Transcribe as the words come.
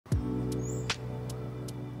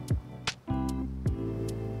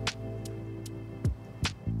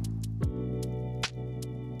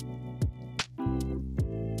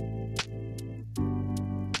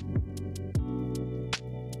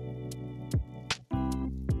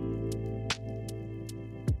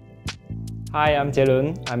Hi, I'm Jie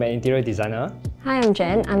Loon. I'm an interior designer. Hi, I'm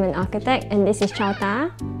Jen. I'm an architect and this is Chow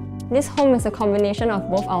Ta. This home is a combination of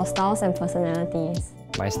both our styles and personalities.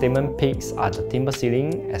 My statement picks are the timber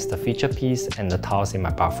ceiling as the feature piece and the tiles in my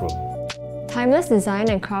bathroom. Timeless design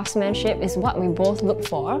and craftsmanship is what we both look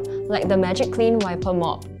for, like the Magiclean Wiper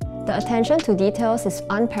Mop. The attention to details is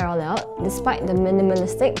unparalleled despite the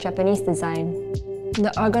minimalistic Japanese design.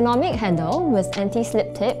 The ergonomic handle with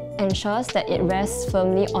anti-slip tip ensures that it rests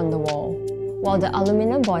firmly on the wall, while the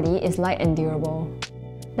aluminium body is light and durable.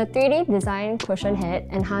 The 3D design cushion head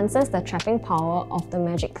enhances the trapping power of the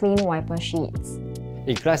Magiclean wiper sheets.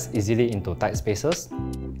 It glides easily into tight spaces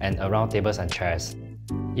and around tables and chairs,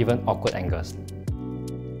 even awkward angles.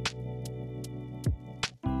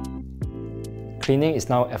 Cleaning is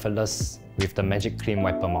now effortless with the Magiclean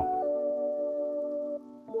Wiper Mop.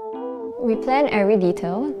 We plan every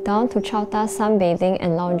detail, down to Chow Ta's sunbathing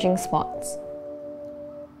and lounging spots.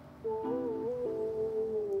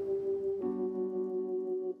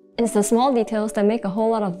 It's the small details that make a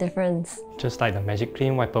whole lot of difference. Just like the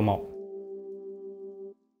Magiclean Wiper Mop.